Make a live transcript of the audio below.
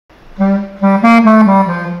Welcome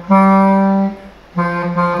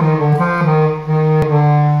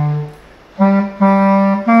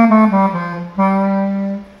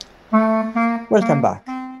back.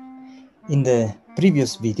 In the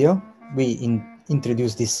previous video, we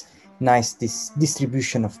introduced this nice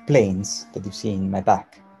distribution of planes that you see in my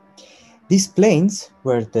back. These planes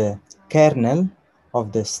were the kernel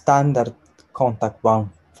of the standard contact bound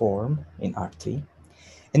form in R3,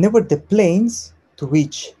 and they were the planes to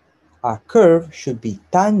which a curve should be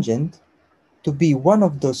tangent to be one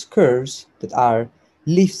of those curves that are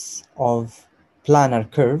lifts of planar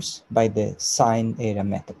curves by the sine area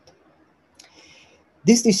method.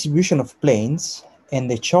 This distribution of planes and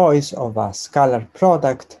the choice of a scalar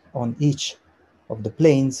product on each of the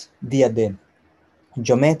planes via the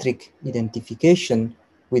geometric identification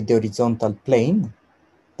with the horizontal plane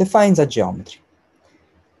defines a geometry.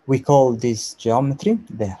 We call this geometry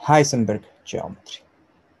the Heisenberg geometry.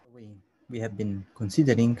 We have been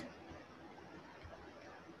considering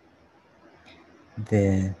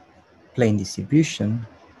the plane distribution,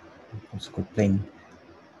 also called plane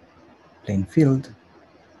field,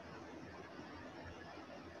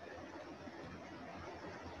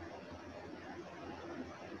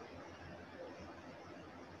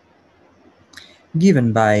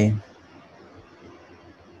 given by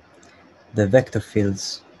the vector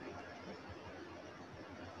fields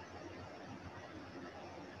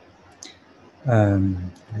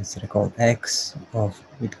let's recall x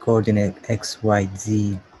with coordinate x, y,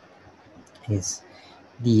 z is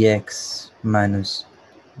dx minus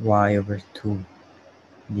y over 2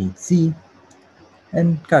 dz,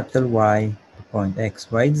 and capital Y, the point x,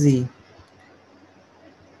 y, z,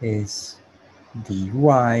 is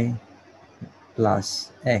dy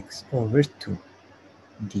plus x over 2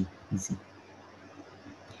 dz.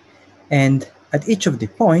 And at each of the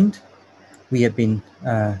point, we have been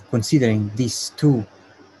considering these two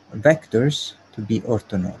vectors to be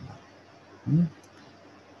orthonormal.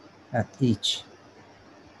 At each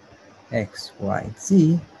x, y,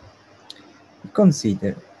 z, we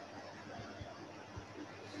consider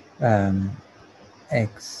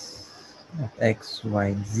x at x,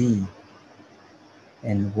 y, z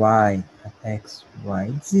and y at x,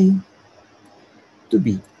 y, z to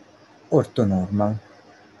be orthonormal.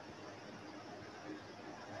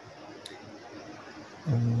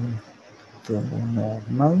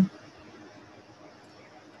 Orthonormal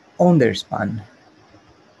on their span.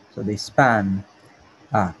 So they span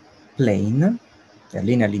a plane, they're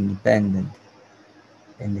linearly independent,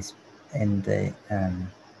 and they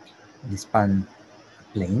span a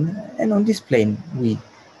plane, and on this plane we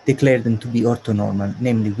declare them to be orthonormal.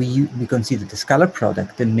 Namely, we consider the scalar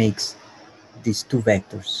product that makes these two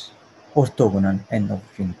vectors orthogonal and of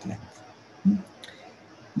unit length.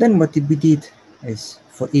 Then what we did is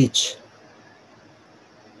for each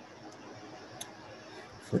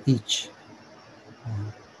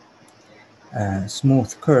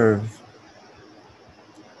smooth curve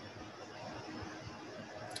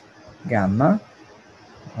gamma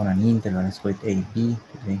on an interval, let's call it a, b,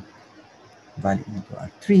 to the value into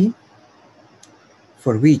R3,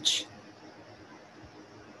 for which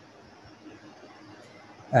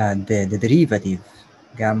the derivative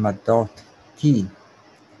gamma dot t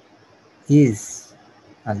is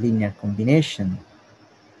a linear combination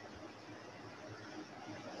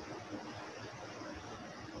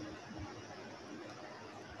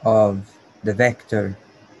of the vector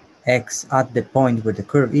x at the point where the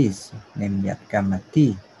curve is, namely at gamma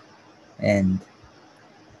t, and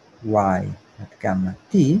y at gamma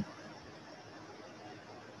t.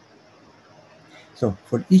 So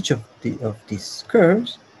for each of these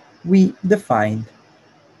curves, we defined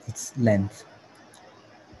its length.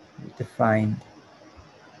 We defined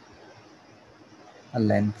a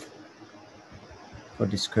length for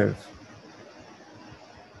this curve,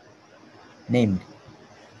 namely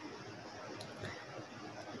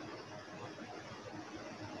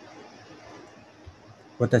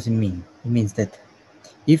what does it mean? It means that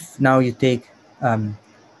if now you take u1t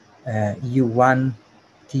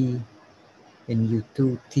and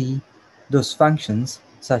u2t, those functions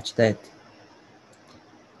such that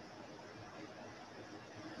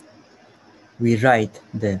we write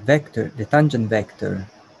the tangent vector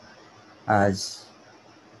as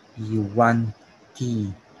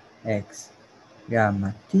u1t x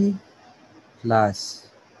gamma t plus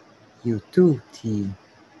u2t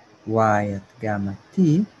y at gamma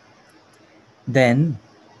t, then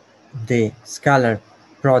the scalar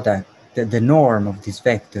product, the norm of this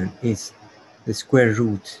vector is the square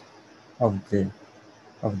root of the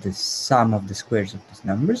sum of the squares of these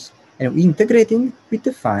numbers, and integrating we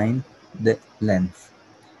define the length.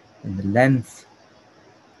 and the length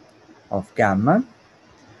of gamma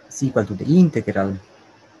is equal to the integral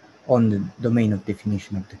on the domain of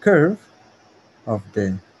definition of the curve of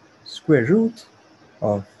the square root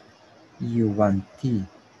of u1t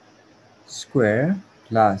square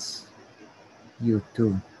plus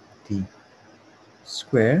u2t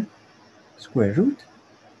square root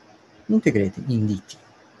integrated in dt.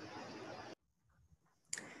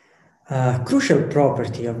 A crucial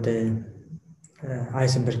property of the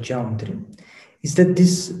Heisenberg geometry is that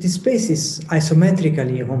this space is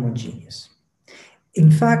isometrically homogeneous.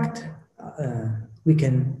 In fact, we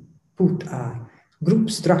can put a group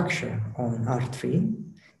structure on R3,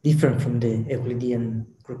 different from the Euclidean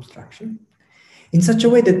group structure, in such a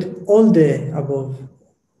way that all the above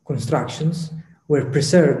constructions were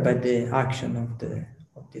preserved by the action of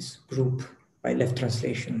this group by left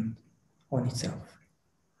translation on itself.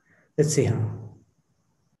 Let's see how.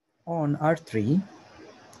 On R3,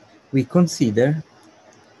 we consider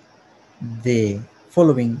the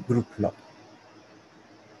following group law.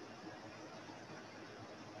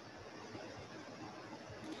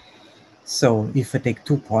 So if I take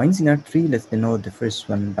 2 points in R3, let's denote the first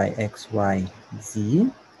one by x, y, z,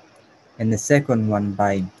 and the second one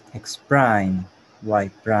by x prime, y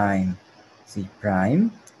prime, z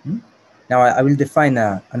prime. Now I will define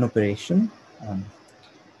an operation.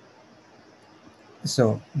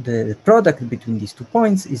 So the product between these 2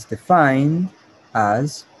 points is defined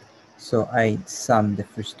as, so I sum the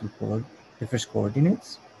first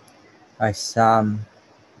coordinates, I sum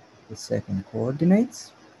the second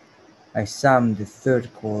coordinates, I sum the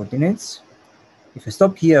third coordinates. If I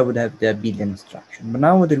stop here, I would have the abelian structure. But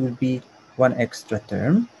now there will be one extra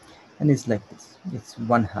term, and it's like this. It's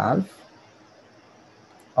 1/2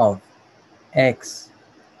 of x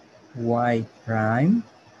y prime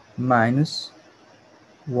minus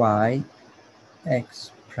y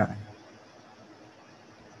x prime.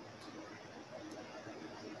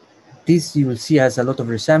 This you will see has a lot of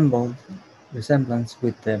resemblance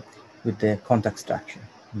with the contact structure.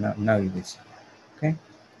 Now you will see. Okay.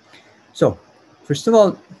 So first of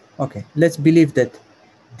all, okay, let's believe that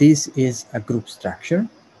this is a group structure.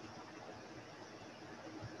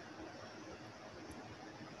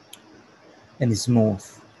 And it's smooth.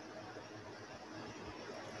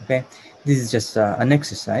 Okay, this is just an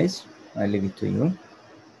exercise. I leave it to you.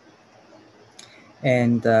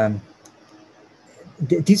 And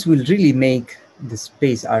this will really make the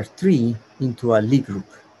space R3 into a Lie group.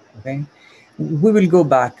 Okay, we will go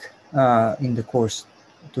back in the course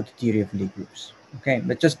to the theory of Lie groups. Okay,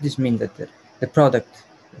 but just this means that the product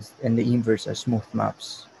and the inverse are smooth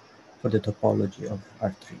maps for the topology of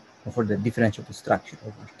R3, or for the differential structure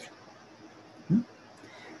of R3.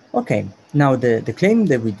 Okay, now the claim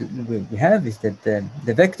that we have is that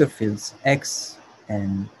the vector fields x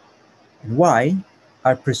and y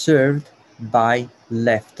are preserved by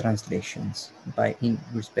left translations in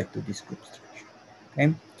respect to this group structure.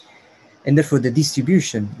 Okay, and therefore the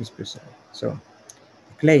distribution is preserved. So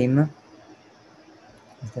the claim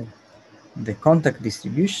is that the contact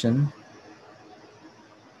distribution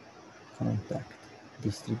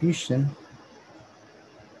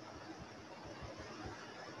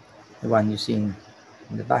the one you see in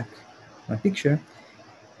the back of my picture,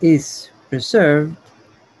 is preserved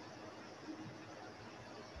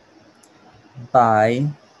by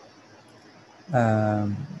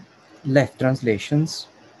left translations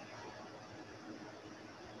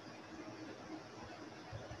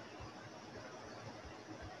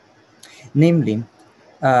namely,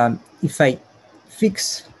 if I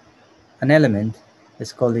fix an element,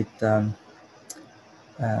 let's call it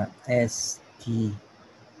STU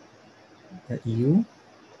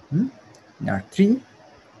in R3,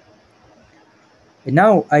 and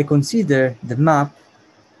now I consider the map,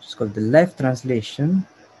 which is called the left translation,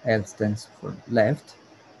 L stands for left,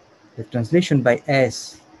 the translation by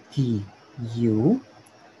STU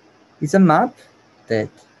is a map that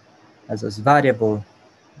has as variable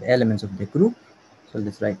the elements of the group. So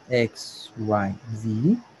let's write x, y,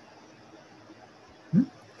 z.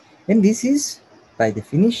 And this is, by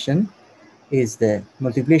definition, is the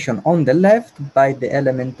multiplication on the left by the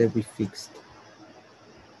element that we fixed.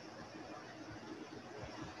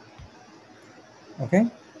 Okay?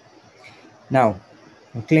 Now,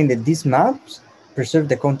 I claim that these maps preserve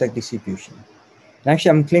the contact distribution. And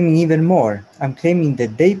actually, I'm claiming even more. I'm claiming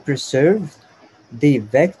that they preserve the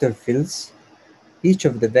vector fields, each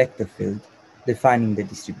of the vector field defining the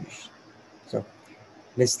distribution. So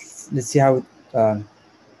let's see how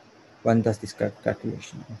one does this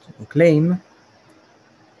calculation. So we claim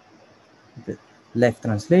the left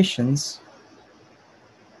translations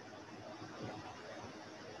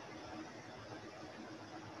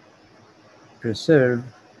preserve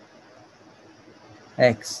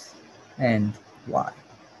x and y.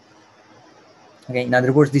 Okay, in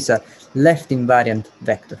other words, these are left invariant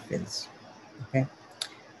vector fields. Okay,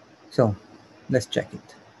 so let's check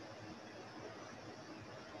it.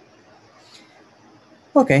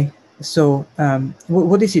 Okay, so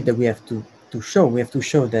what is it that we have to show? We have to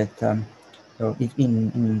show that so if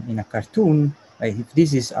in a cartoon, right, if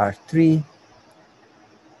this is R3,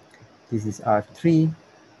 this is R3,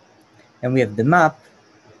 and we have the map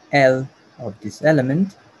L of this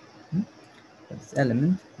element. This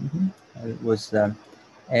element was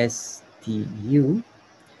STU.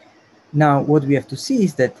 Now, what we have to see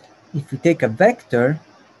is that if we take a vector,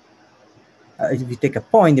 if we take a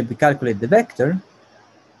point and we calculate the vector,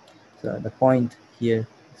 so the point here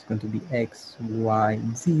is going to be x, y,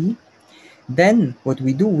 z, then what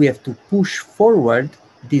we do, we have to push forward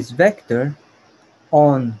this vector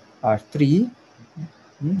on R3,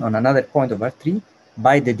 on another point of R3,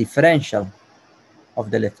 by the differential of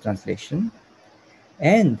the left translation,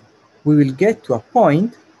 and we will get to a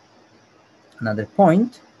point, another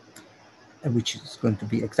point, which is going to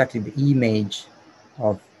be exactly the image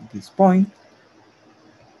of this point.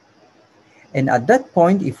 And at that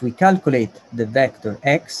point, if we calculate the vector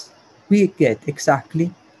x, we get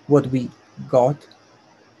exactly what we got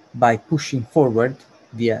by pushing forward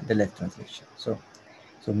via the left translation. So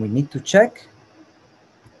we need to check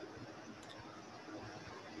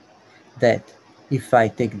that if I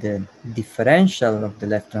take the differential of the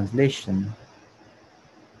left translation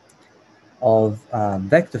of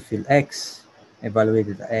vector field x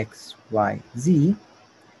evaluated x, y, z,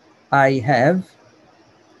 I have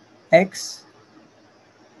x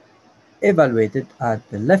evaluated at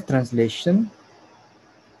the left translation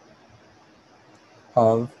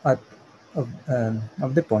of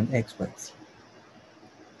the point x, y, z.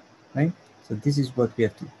 Right? So this is what we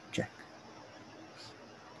have to check.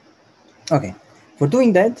 Okay, for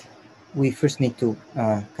doing that, we first need to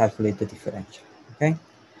calculate the differential. Okay,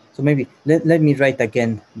 so maybe let me write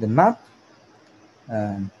again the map.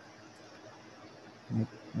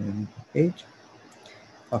 Page.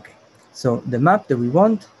 Okay, so the map that we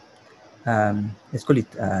want, let's call it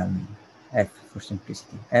f for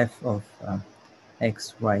simplicity. F of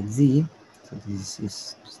x, y, z. So this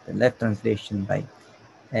is just the left translation by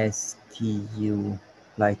STU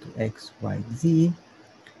applied to x, y, z.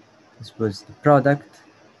 This was the product,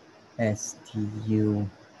 STU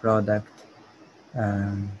product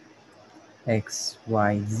x,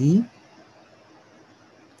 y, z.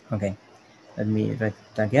 Okay, let me write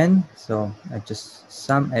it again. So I just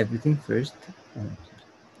sum everything first.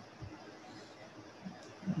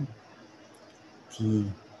 T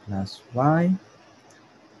plus y,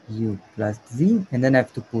 u plus z, and then I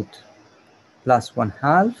have to put plus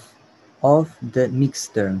 1/2 of the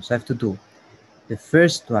mixed term. So I have to do the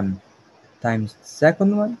first one times the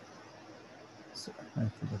second one. So I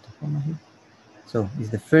forgot the comma here. So it's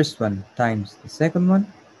the first one times the second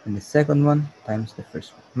one, and the second one times the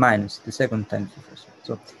first one, minus the second times the first one.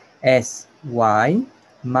 So sy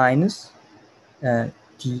minus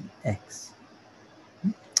tx.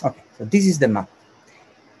 Okay, so this is the map.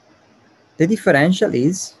 The differential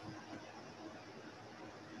is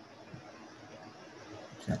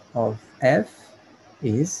of f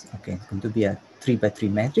is, okay, it's going to be a 3×3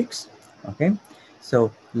 matrix. Okay,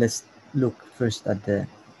 so let's look first at the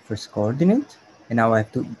first coordinate, and now I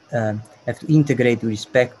have to integrate with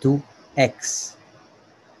respect to x.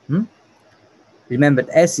 Remember,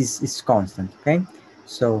 s is constant. Okay,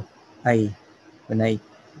 so when I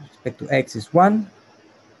respect to x is 1,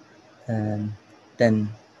 then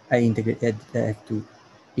I integrate. I have to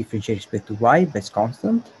differentiate respect to y, but it's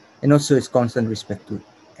constant, and also it's constant respect to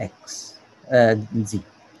x, z.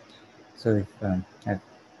 So if I have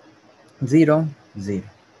 0, 0.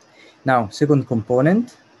 Now, second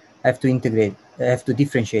component, I have to integrate. I have to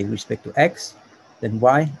differentiate with respect to x, then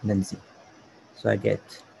y, and then z. So I get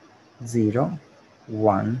 0,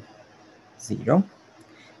 1, 0.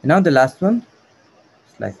 And now the last one,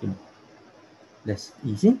 slightly less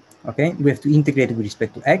easy. Okay, we have to integrate with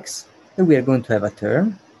respect to x, and we are going to have a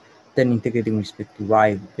term. Then integrating with respect to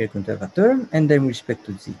y, we are going to have a term, and then with respect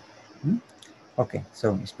to z. Okay,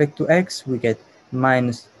 so with respect to x, we get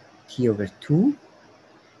minus t over 2.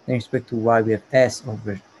 Then with respect to y, we have s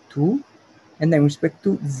over 2. And then with respect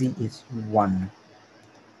to z is 1.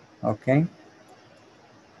 Okay.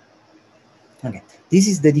 Okay, this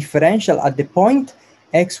is the differential at the point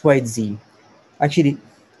x, y, z. Actually,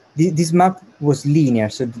 this map was linear,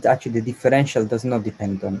 so actually the differential does not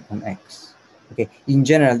depend on x. Okay, in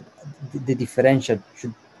general, the differential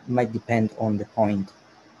might depend on the point.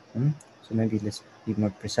 So So maybe let's be more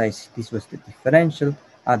precise. This was the differential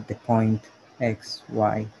at the point x,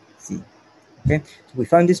 y, z. Okay, so we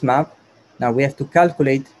found this map. Now we have to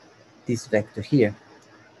calculate this vector here.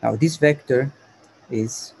 Now this vector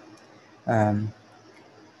is,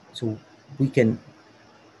 so we can,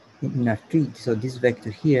 in our tree, so this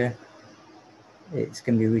vector here, it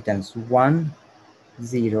can be written as 1,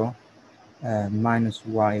 0, minus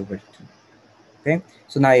y over 2. Okay,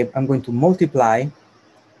 so now I'm going to multiply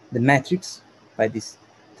the matrix by this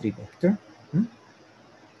 3 vector.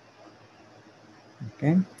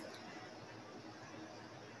 Okay,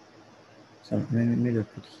 so maybe I'll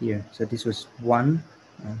put here. So this was 1,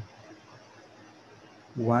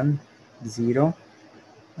 1, 0,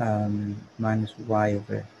 minus y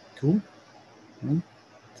over 2.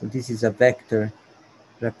 So this is a vector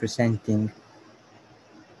representing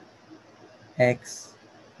x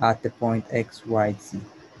at the point x, y, z.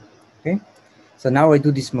 Okay, so now I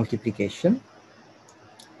do this multiplication.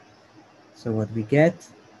 So what we get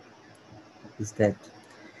is that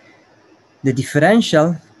the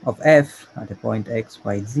differential of f at the point x,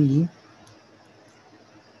 y, z,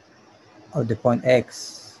 or the point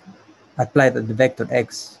x applied at the vector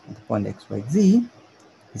x at the point x, y, z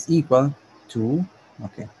is equal to,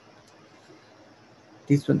 okay,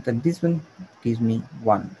 this one, then this one gives me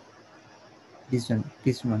 1. This one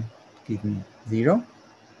gives me 0.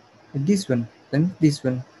 And this one, then this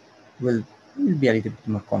one will be a little bit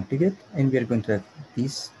more complicated, and we are going to have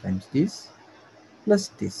this times this plus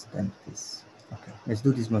this times this. Okay, let's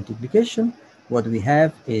do this multiplication. What we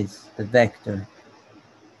have is the vector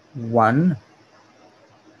 1,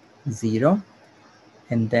 0,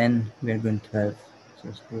 and then we are going to have, so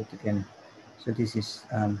let's do it again. So this is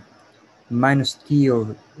minus t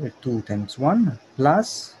over 2 times 1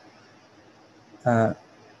 plus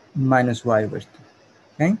minus y over 2.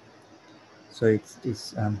 Okay, so it's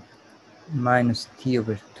this minus t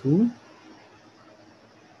over 2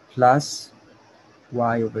 plus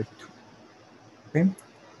y over 2. Okay,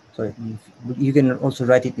 so you can also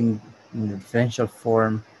write it in the differential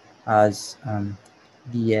form as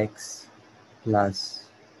dx plus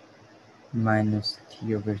minus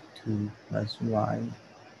t over 2 plus y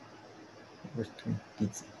over 2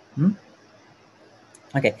 dz.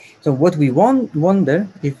 Okay, so what we wonder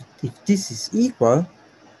if this is equal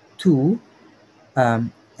to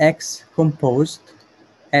x composed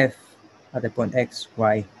f at the point x,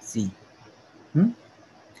 y, z.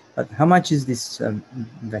 But how much is this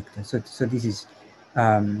vector? So this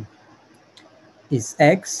is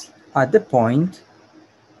x at the point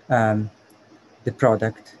the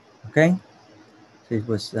product. Okay, so it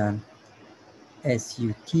was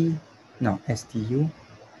STU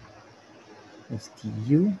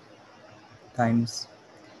times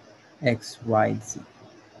x, y, z.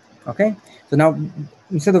 Okay, so now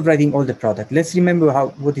instead of writing all the product, let's remember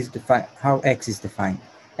how x is defined.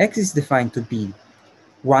 X is defined to be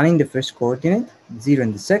 1 in the first coordinate, 0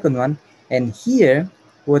 in the second one, and here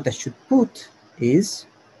what I should put is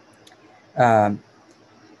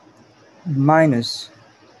minus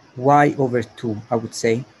y over 2, I would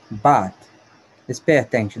say, but let's pay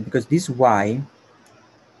attention because this y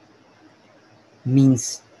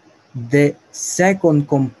means the second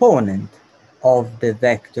component of the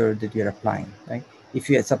vector that you're applying, right? If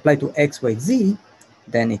it's applied to x, y, z,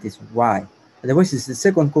 then it is y. Otherwise, it's the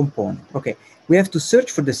second component. Okay, we have to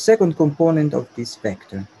search for the second component of this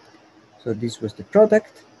vector. So this was the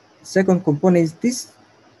product. The second component is this,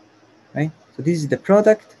 right? So this is the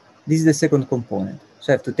product. This is the second component.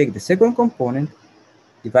 So I have to take the second component,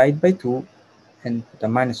 divide by 2, and put a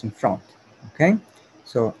minus in front. Okay,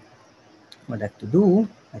 so what I have to do,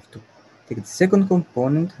 I have to take the second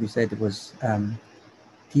component. We said it was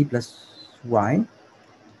t plus y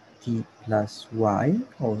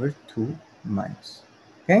over 2 minus.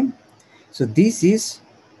 Okay, so this is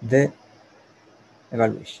the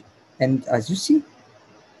evaluation, and as you see,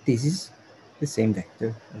 this is the same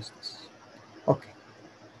vector as this. Okay,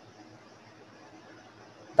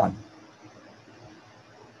 done.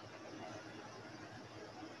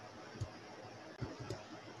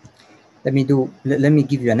 Let me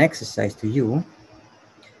give you an exercise to you.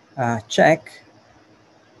 Check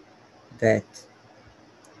that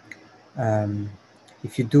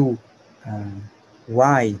if you do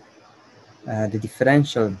y, the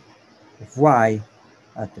differential of y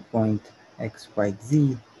at the point x, y,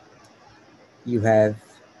 z, you have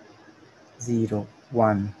 0,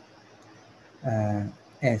 1,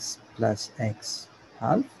 s plus x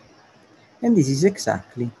half, and this is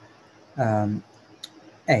exactly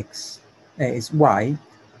x is y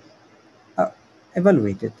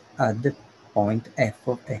evaluated at the point f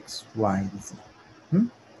of x, y, z.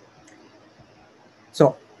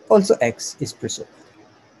 So also X is preserved.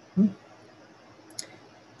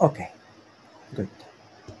 Okay, good.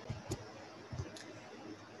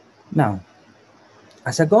 Now,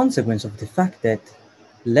 as a consequence of the fact that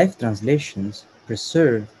left translations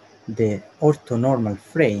preserve the orthonormal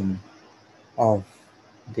frame of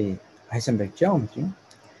the Heisenberg geometry,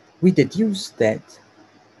 we deduce that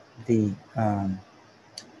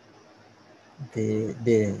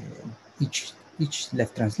each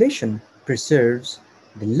left translation preserves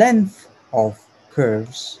the length of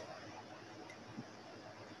curves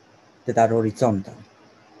that are horizontal,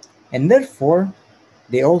 and therefore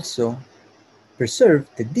they also preserve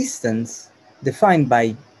the distance defined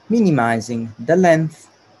by minimizing the length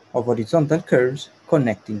of horizontal curves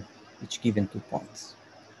connecting each given 2 points.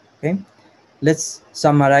 Okay, let's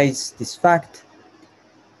summarize this fact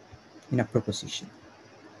in a proposition.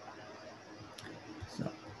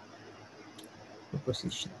 So,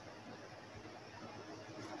 proposition.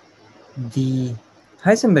 The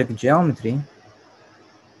Heisenberg geometry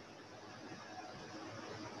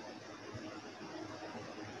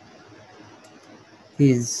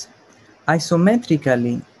is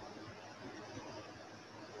isometrically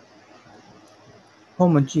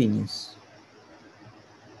homogeneous.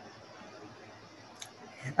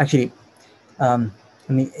 Actually, I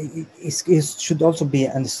mean, it should also be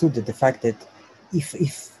understood that the fact that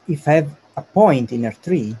if I have a point in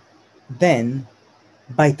R3, then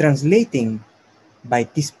by translating by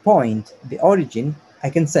this point the origin, I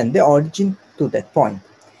can send the origin to that point.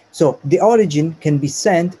 So the origin can be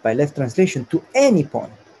sent by left translation to any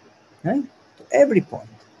point, right? To every point.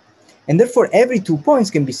 And therefore, every 2 points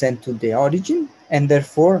can be sent to the origin, and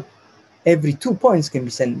therefore, every 2 points can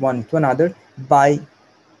be sent one to another by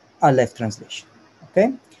a left translation,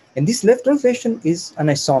 okay? And this left translation is an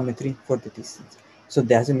isometry for the distance. So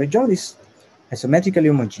the Heisenberg geometry is isometrically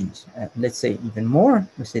homogeneous. Let's say even more,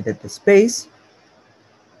 let's say that the space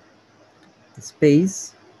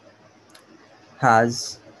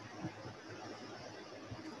has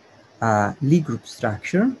a Lie group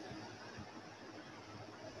structure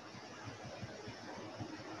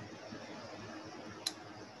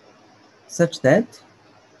such that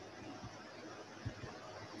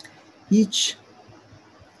each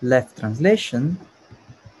left translation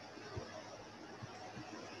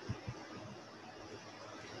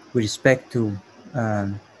with respect to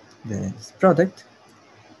this product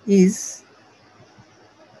is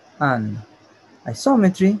an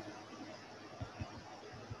isometry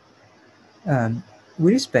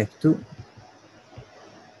with respect to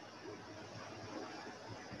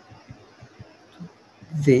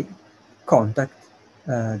the contact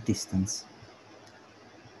distance.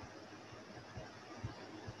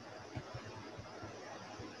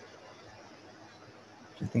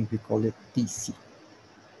 I think we call it DC.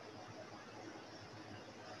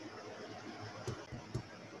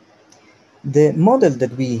 The model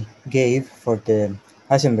that we gave for the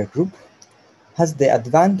Heisenberg group has the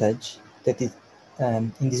advantage that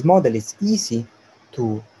in this model it's easy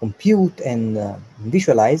to compute and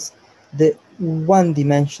visualize the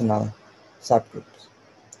one-dimensional subgroups.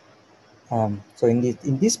 So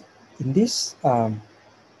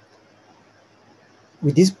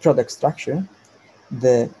with this product structure,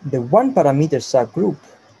 the one parameter subgroup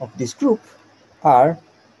of this group are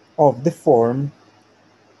of the form,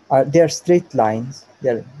 they are straight lines,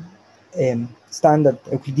 they're standard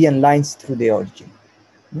Euclidean lines through the origin.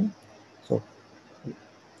 So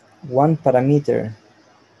one parameter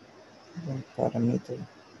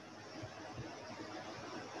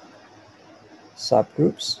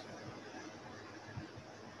subgroups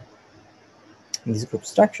in this group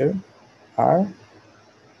structure are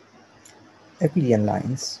Euclidean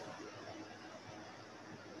lines.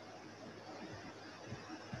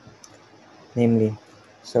 Namely,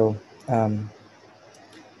 so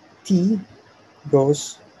T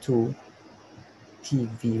goes to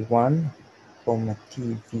TV1,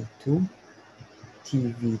 TV2,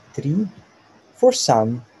 TV3 for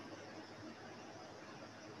some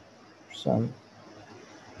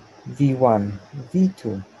V1,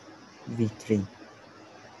 V2, V3.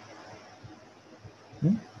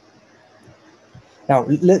 Now,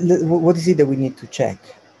 what is it that we need to check?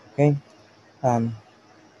 Okay,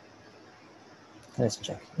 let's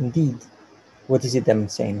check. Indeed, what is it that I'm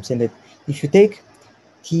saying? I'm saying that if you take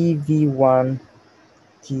TV1,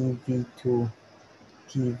 TV2,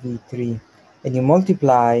 TV3, and you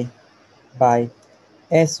multiply by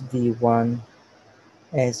SV1,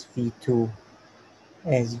 SV2,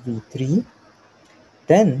 SV3,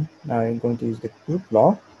 then now I'm going to use the group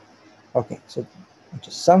law. Okay, so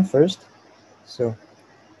just sum first. So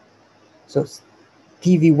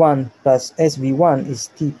tv1 plus SV1 is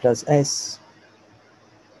t plus s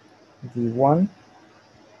v1,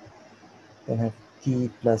 then have t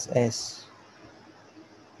plus s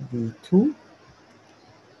v2,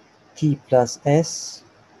 t plus s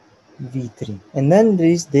v3, and then there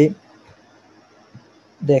is the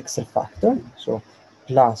extra factor, so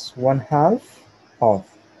plus 1/2 of,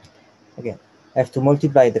 again, I have to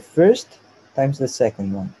multiply the first times the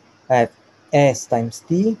second one. I have s times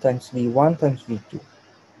t times v1 times v2.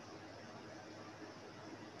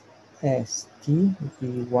 S t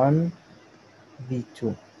v1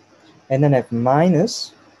 v2, and then I have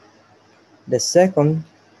minus the second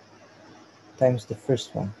times the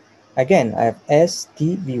first one. Again, I have s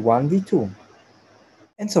t v1 v2.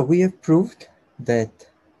 And so we have proved that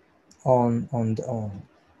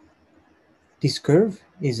this curve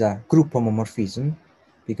is a group homomorphism,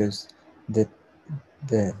 because the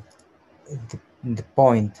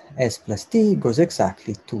point s plus t goes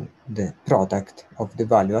exactly to the product of the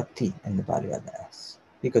value at t and the value at s,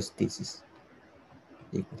 because this is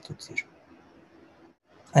equal to 0.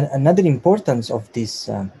 And another importance of this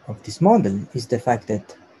model is the fact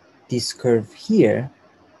that this curve here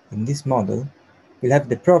in this model will have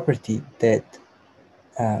the property that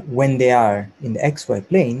when they are in the xy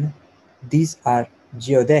plane, these are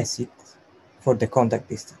geodesics for the contact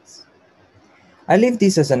distance. I leave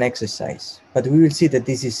this as an exercise, but we will see that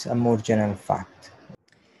this is a more general fact.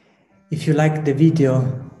 If you like the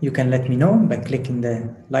video, you can let me know by clicking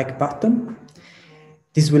the like button.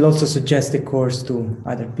 This will also suggest the course to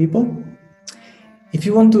other people. If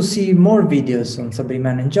you want to see more videos on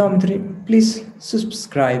subRiemannian geometry, please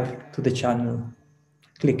subscribe to the channel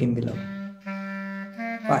clicking below.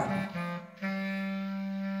 Bye.